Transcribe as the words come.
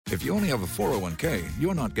If you only have a 401k,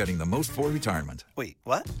 you're not getting the most for retirement. Wait,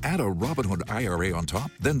 what? Add a Robinhood IRA on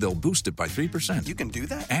top, then they'll boost it by 3%. You can do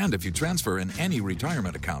that? And if you transfer in any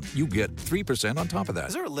retirement account, you get 3% on top of that.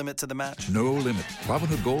 Is there a limit to the match? No limit.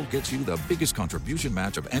 Robinhood Gold gets you the biggest contribution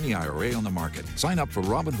match of any IRA on the market. Sign up for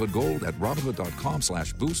Robinhood Gold at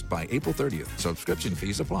Robinhood.com/boost by April 30th. Subscription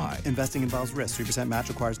fees apply. Investing involves risk. 3% match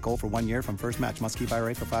requires gold for 1 year from first match. Must keep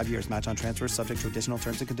IRA for 5 years. Match on transfers subject to additional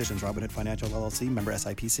terms and conditions. Robinhood Financial LLC, member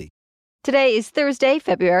SIPC. Today is Thursday,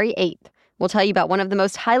 February 8th. We'll tell you about one of the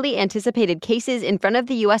most highly anticipated cases in front of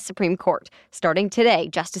the U.S. Supreme Court. Starting today,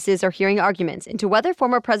 justices are hearing arguments into whether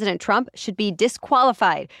former President Trump should be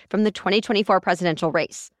disqualified from the 2024 presidential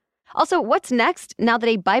race. Also, what's next now that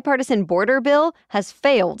a bipartisan border bill has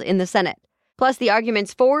failed in the Senate? Plus, the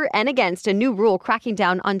arguments for and against a new rule cracking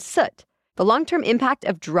down on soot, the long-term impact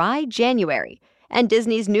of dry January, and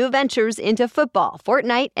Disney's new ventures into football,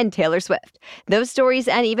 Fortnite, and Taylor Swift. Those stories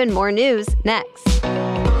and even more news next.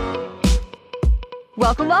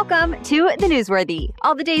 Welcome to The Newsworthy.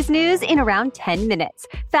 All the day's news in around 10 minutes.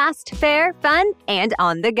 Fast, fair, fun, and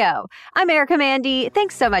on the go. I'm Erica Mandy.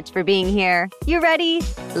 Thanks so much for being here. You ready?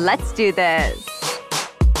 Let's do this.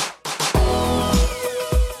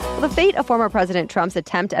 The fate of former President Trump's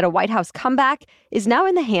attempt at a White House comeback is now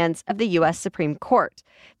in the hands of the U.S. Supreme Court.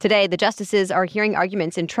 Today, the justices are hearing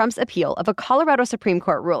arguments in Trump's appeal of a Colorado Supreme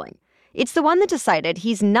Court ruling. It's the one that decided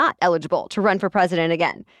he's not eligible to run for president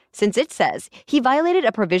again, since it says he violated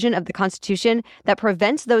a provision of the Constitution that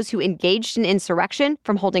prevents those who engaged in insurrection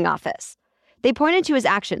from holding office. They pointed to his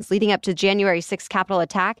actions leading up to January 6th Capitol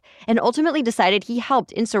attack and ultimately decided he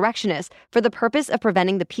helped insurrectionists for the purpose of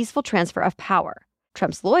preventing the peaceful transfer of power.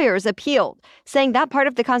 Trump's lawyers appealed, saying that part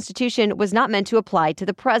of the Constitution was not meant to apply to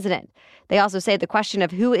the president. They also say the question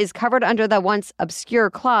of who is covered under the once obscure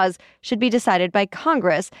clause should be decided by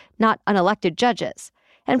Congress, not unelected judges.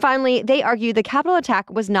 And finally, they argue the Capitol attack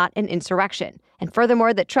was not an insurrection, and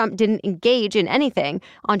furthermore that Trump didn't engage in anything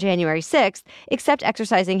on January 6th except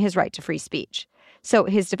exercising his right to free speech. So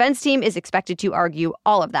his defense team is expected to argue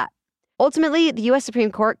all of that. Ultimately, the U.S.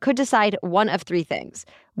 Supreme Court could decide one of three things.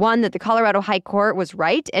 One, that the Colorado High Court was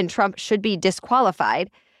right and Trump should be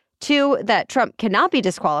disqualified. Two, that Trump cannot be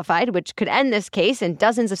disqualified, which could end this case and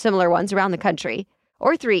dozens of similar ones around the country.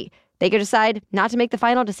 Or three, they could decide not to make the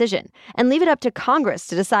final decision and leave it up to Congress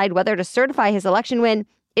to decide whether to certify his election win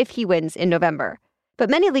if he wins in November.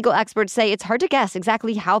 But many legal experts say it's hard to guess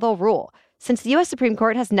exactly how they'll rule, since the U.S. Supreme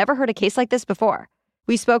Court has never heard a case like this before.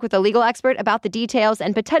 We spoke with a legal expert about the details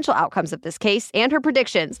and potential outcomes of this case and her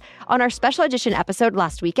predictions on our special edition episode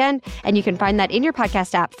last weekend, and you can find that in your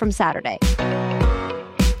podcast app from Saturday.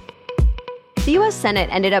 The U.S. Senate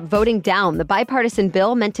ended up voting down the bipartisan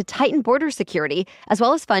bill meant to tighten border security as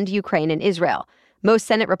well as fund Ukraine and Israel. Most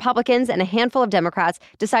Senate Republicans and a handful of Democrats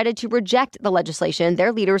decided to reject the legislation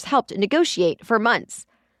their leaders helped negotiate for months.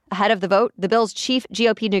 Ahead of the vote, the bill's chief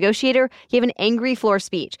GOP negotiator gave an angry floor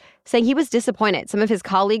speech, saying he was disappointed some of his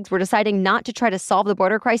colleagues were deciding not to try to solve the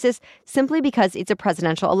border crisis simply because it's a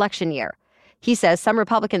presidential election year. He says some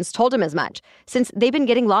Republicans told him as much, since they've been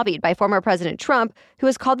getting lobbied by former President Trump, who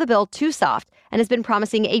has called the bill too soft and has been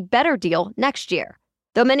promising a better deal next year.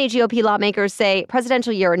 Though many GOP lawmakers say,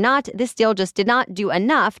 presidential year or not, this deal just did not do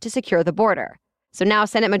enough to secure the border. So now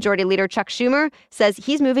Senate Majority Leader Chuck Schumer says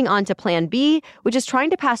he's moving on to Plan B, which is trying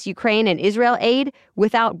to pass Ukraine and Israel aid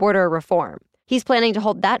without border reform. He's planning to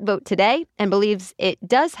hold that vote today and believes it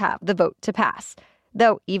does have the vote to pass.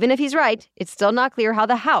 Though even if he's right, it's still not clear how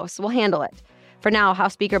the House will handle it. For now,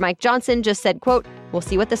 House Speaker Mike Johnson just said, quote, "We'll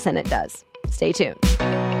see what the Senate does." Stay tuned.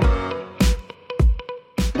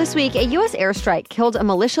 This week, a U.S. airstrike killed a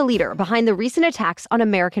militia leader behind the recent attacks on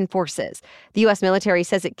American forces. The U.S. military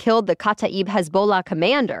says it killed the Kataib Hezbollah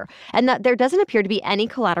commander and that there doesn't appear to be any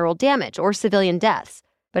collateral damage or civilian deaths.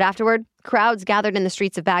 But afterward, crowds gathered in the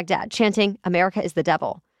streets of Baghdad, chanting, "America is the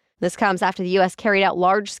devil." This comes after the U.S. carried out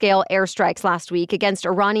large-scale airstrikes last week against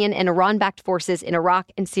Iranian and Iran-backed forces in Iraq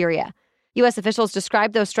and Syria. U.S. officials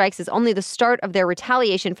described those strikes as only the start of their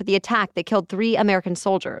retaliation for the attack that killed 3 American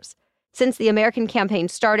soldiers. Since the American campaign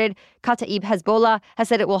started, Kataib Hezbollah has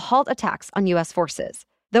said it will halt attacks on U.S. forces,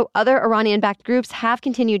 though other Iranian-backed groups have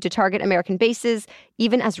continued to target American bases,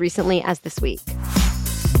 even as recently as this week.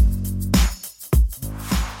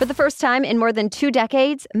 For the first time in more than 2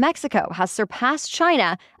 decades, Mexico has surpassed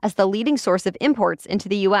China as the leading source of imports into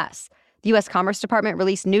the U.S. The U.S. Commerce Department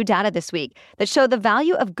released new data this week that show the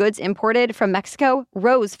value of goods imported from Mexico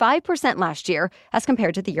rose 5% last year as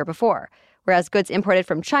compared to the year before, whereas goods imported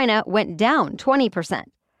from China went down 20%.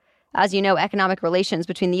 As you know, economic relations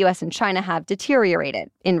between the U.S. and China have deteriorated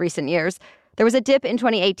in recent years. There was a dip in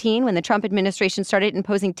 2018 when the Trump administration started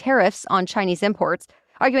imposing tariffs on Chinese imports,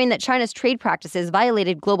 arguing that China's trade practices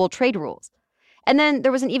violated global trade rules. And then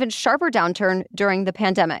there was an even sharper downturn during the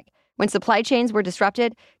pandemic. When supply chains were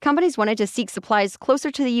disrupted, companies wanted to seek supplies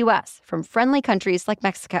closer to the U.S. from friendly countries like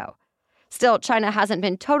Mexico. Still, China hasn't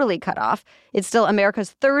been totally cut off. It's still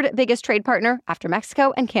America's third biggest trade partner after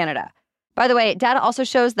Mexico and Canada. By the way, data also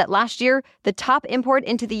shows that last year, the top import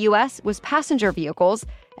into the U.S. was passenger vehicles,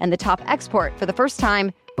 and the top export for the first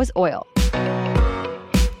time was oil.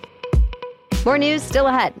 More news still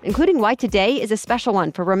ahead, including why today is a special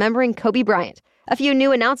one for remembering Kobe Bryant, a few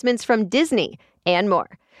new announcements from Disney, and more.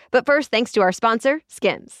 But first, thanks to our sponsor,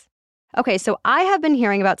 Skims. Okay, so I have been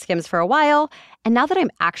hearing about Skims for a while, and now that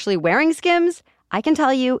I'm actually wearing Skims, I can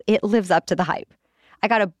tell you it lives up to the hype. I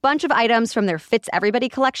got a bunch of items from their Fits Everybody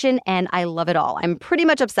collection, and I love it all. I'm pretty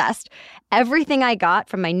much obsessed. Everything I got,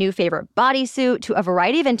 from my new favorite bodysuit to a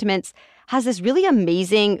variety of intimates, has this really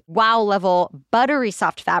amazing, wow-level, buttery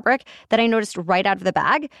soft fabric that I noticed right out of the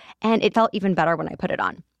bag, and it felt even better when I put it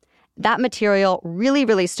on. That material really,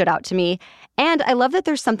 really stood out to me, and I love that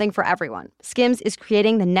there's something for everyone. Skims is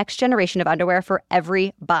creating the next generation of underwear for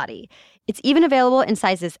every body. It's even available in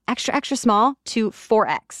sizes extra, extra small to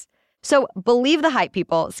 4X. So believe the hype,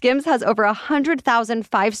 people. Skims has over 100,000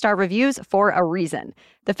 five-star reviews for a reason.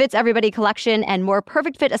 The Fits Everybody collection and more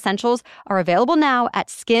perfect fit essentials are available now at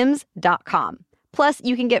skims.com. Plus,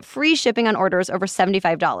 you can get free shipping on orders over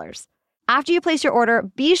 $75. After you place your order,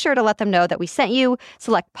 be sure to let them know that we sent you,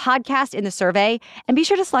 select podcast in the survey, and be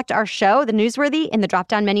sure to select our show, The Newsworthy, in the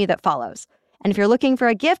drop-down menu that follows. And if you're looking for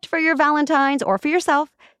a gift for your Valentine's or for yourself,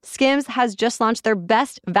 Skims has just launched their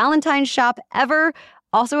best Valentine's shop ever,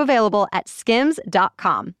 also available at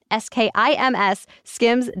skims.com. S-K-I-M-S,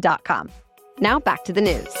 skims.com. Now back to the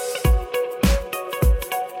news.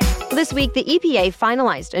 This week, the EPA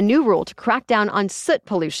finalized a new rule to crack down on soot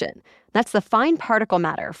pollution. That's the fine particle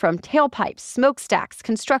matter from tailpipes, smokestacks,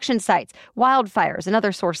 construction sites, wildfires, and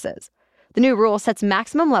other sources. The new rule sets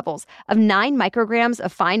maximum levels of 9 micrograms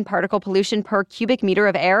of fine particle pollution per cubic meter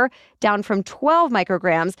of air, down from 12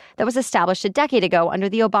 micrograms that was established a decade ago under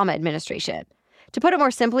the Obama administration. To put it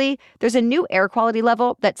more simply, there's a new air quality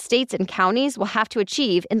level that states and counties will have to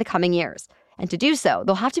achieve in the coming years. And to do so,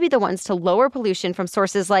 they'll have to be the ones to lower pollution from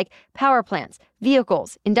sources like power plants,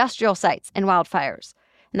 vehicles, industrial sites, and wildfires.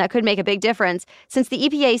 And that could make a big difference since the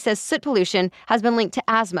EPA says soot pollution has been linked to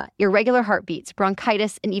asthma, irregular heartbeats,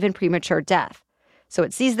 bronchitis, and even premature death. So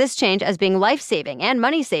it sees this change as being life-saving and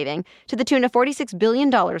money-saving to the tune of $46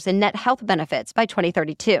 billion in net health benefits by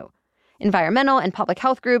 2032. Environmental and public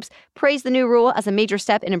health groups praise the new rule as a major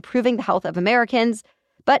step in improving the health of Americans.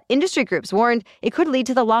 But industry groups warned it could lead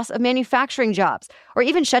to the loss of manufacturing jobs or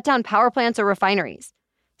even shut down power plants or refineries.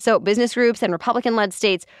 So business groups and Republican-led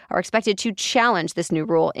states are expected to challenge this new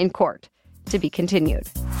rule in court. To be continued.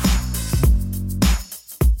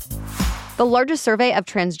 The largest survey of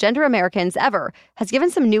transgender Americans ever has given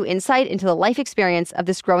some new insight into the life experience of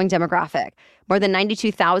this growing demographic. More than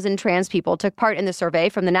 92,000 trans people took part in the survey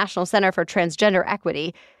from the National Center for Transgender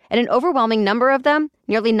Equity, and an overwhelming number of them,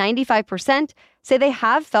 nearly 95%, say they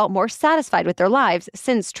have felt more satisfied with their lives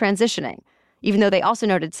since transitioning, even though they also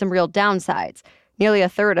noted some real downsides. Nearly a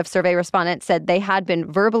third of survey respondents said they had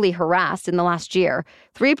been verbally harassed in the last year.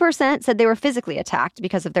 3% said they were physically attacked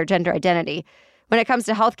because of their gender identity. When it comes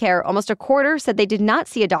to healthcare, almost a quarter said they did not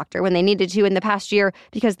see a doctor when they needed to in the past year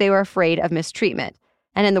because they were afraid of mistreatment.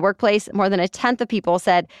 And in the workplace, more than a tenth of people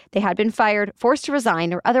said they had been fired, forced to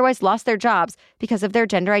resign, or otherwise lost their jobs because of their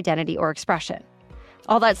gender identity or expression.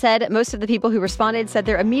 All that said, most of the people who responded said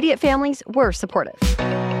their immediate families were supportive.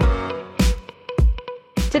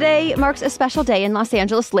 Today marks a special day in Los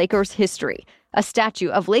Angeles Lakers history. A statue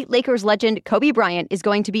of late Lakers legend Kobe Bryant is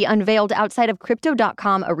going to be unveiled outside of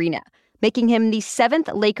Crypto.com Arena, making him the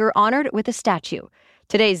 7th Laker honored with a statue.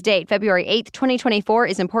 Today's date, February 8th, 2024,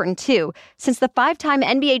 is important too, since the 5-time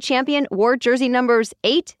NBA champion wore jersey numbers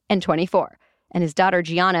 8 and 24. And his daughter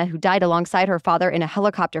Gianna, who died alongside her father in a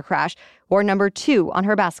helicopter crash, wore number 2 on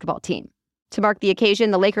her basketball team. To mark the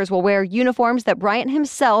occasion, the Lakers will wear uniforms that Bryant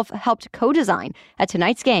himself helped co-design at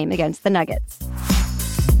tonight's game against the Nuggets.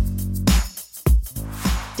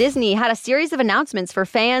 Disney had a series of announcements for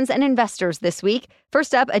fans and investors this week.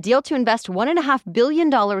 First up, a deal to invest $1.5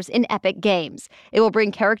 billion in Epic Games. It will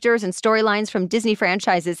bring characters and storylines from Disney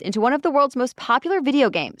franchises into one of the world's most popular video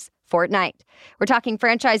games, Fortnite. We're talking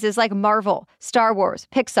franchises like Marvel, Star Wars,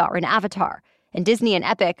 Pixar, and Avatar. And Disney and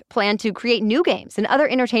Epic plan to create new games and other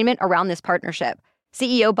entertainment around this partnership.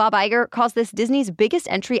 CEO Bob Iger calls this Disney's biggest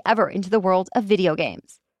entry ever into the world of video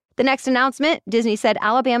games. The next announcement, Disney said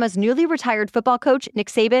Alabama's newly retired football coach, Nick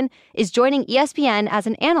Saban, is joining ESPN as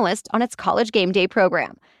an analyst on its College Game Day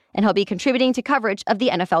program, and he'll be contributing to coverage of the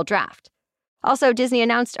NFL Draft. Also, Disney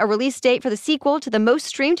announced a release date for the sequel to the most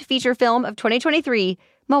streamed feature film of 2023,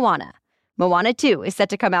 Moana. Moana 2 is set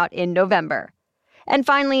to come out in November. And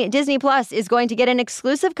finally, Disney Plus is going to get an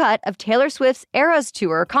exclusive cut of Taylor Swift's Eras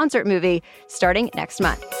Tour concert movie starting next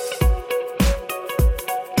month.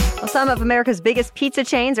 Well, some of America's biggest pizza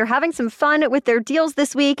chains are having some fun with their deals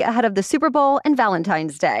this week ahead of the Super Bowl and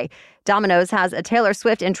Valentine's Day. Domino's has a Taylor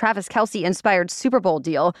Swift and Travis Kelce-inspired Super Bowl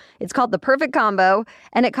deal. It's called the Perfect Combo,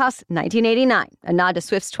 and it costs $19.89, a nod to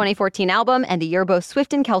Swift's 2014 album and the year both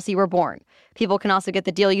Swift and Kelce were born. People can also get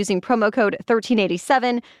the deal using promo code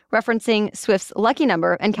 1387, referencing Swift's lucky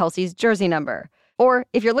number and Kelce's jersey number. Or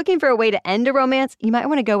if you're looking for a way to end a romance, you might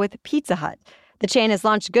want to go with Pizza Hut. The chain has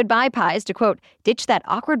launched goodbye pies to, quote, ditch that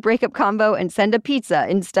awkward breakup combo and send a pizza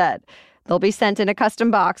instead. They'll be sent in a custom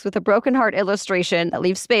box with a broken heart illustration that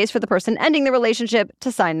leaves space for the person ending the relationship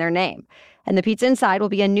to sign their name. And the pizza inside will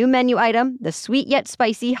be a new menu item, the sweet yet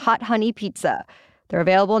spicy hot honey pizza. They're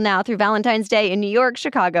available now through Valentine's Day in New York,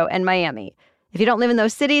 Chicago, and Miami. If you don't live in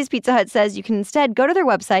those cities, Pizza Hut says you can instead go to their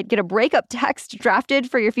website, get a breakup text drafted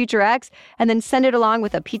for your future ex, and then send it along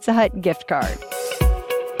with a Pizza Hut gift card.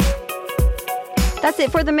 That's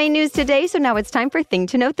it for the main news today, so now it's time for Thing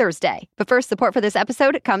to Know Thursday. But first, support for this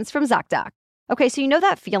episode comes from ZocDoc. Okay, so you know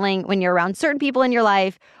that feeling when you're around certain people in your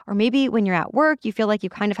life, or maybe when you're at work, you feel like you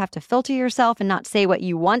kind of have to filter yourself and not say what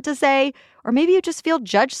you want to say, or maybe you just feel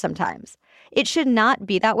judged sometimes. It should not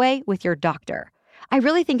be that way with your doctor. I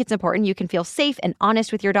really think it's important you can feel safe and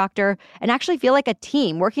honest with your doctor and actually feel like a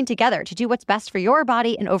team working together to do what's best for your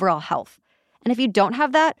body and overall health. And if you don't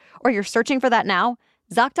have that, or you're searching for that now,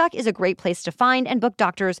 ZocDoc is a great place to find and book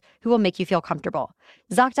doctors who will make you feel comfortable.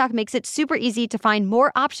 ZocDoc makes it super easy to find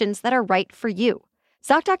more options that are right for you.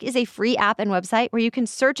 ZocDoc is a free app and website where you can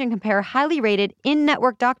search and compare highly rated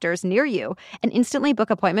in-network doctors near you and instantly book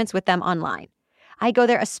appointments with them online. I go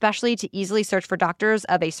there especially to easily search for doctors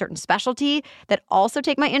of a certain specialty that also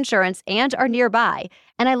take my insurance and are nearby,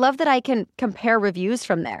 and I love that I can compare reviews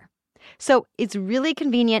from there. So it's really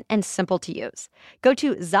convenient and simple to use. Go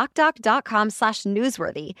to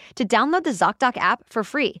ZocDoc.com/newsworthy to download the ZocDoc app for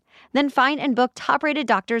free. Then find and book top-rated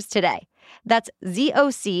doctors today. That's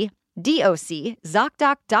ZocDoc,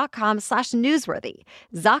 ZocDoc.com/newsworthy.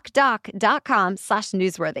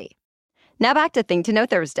 ZocDoc.com/newsworthy. Now back to Thing to Know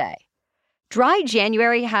Thursday. Dry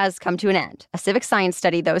January has come to an end. A civic science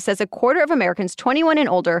study, though, says a quarter of Americans 21 and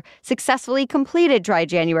older successfully completed Dry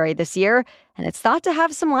January this year, and it's thought to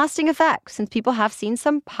have some lasting effects since people have seen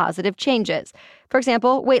some positive changes. For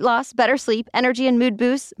example, weight loss, better sleep, energy and mood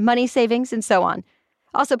boosts, money savings, and so on.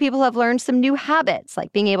 Also, people have learned some new habits,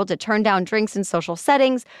 like being able to turn down drinks in social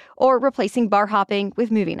settings or replacing bar hopping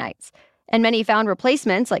with movie nights. And many found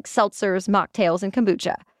replacements like seltzers, mocktails, and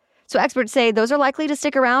kombucha. So experts say those are likely to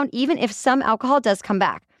stick around even if some alcohol does come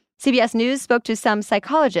back. CBS News spoke to some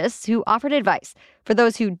psychologists who offered advice. For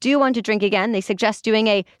those who do want to drink again, they suggest doing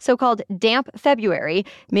a so-called damp February,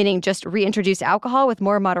 meaning just reintroduce alcohol with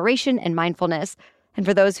more moderation and mindfulness. And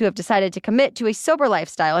for those who have decided to commit to a sober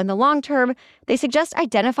lifestyle in the long term, they suggest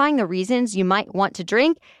identifying the reasons you might want to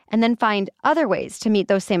drink and then find other ways to meet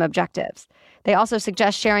those same objectives. They also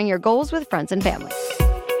suggest sharing your goals with friends and family.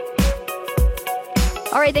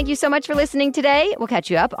 All right, thank you so much for listening today. We'll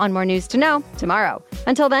catch you up on more news to know tomorrow.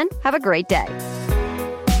 Until then, have a great day.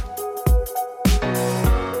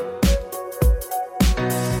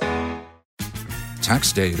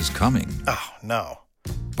 Tax day is coming. Oh, no.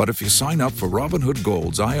 But if you sign up for Robinhood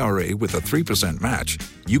Gold's IRA with a 3% match,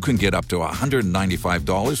 you can get up to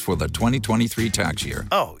 $195 for the 2023 tax year.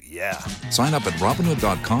 Oh, yeah. Sign up at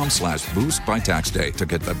Robinhood.com/boost by tax day to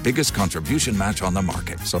get the biggest contribution match on the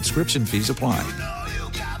market. Subscription fees apply.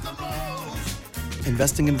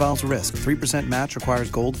 Investing involves risk. 3% match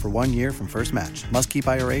requires gold for 1 year from first match. Must keep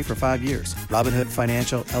IRA for 5 years. Robinhood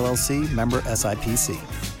Financial, LLC, member SIPC.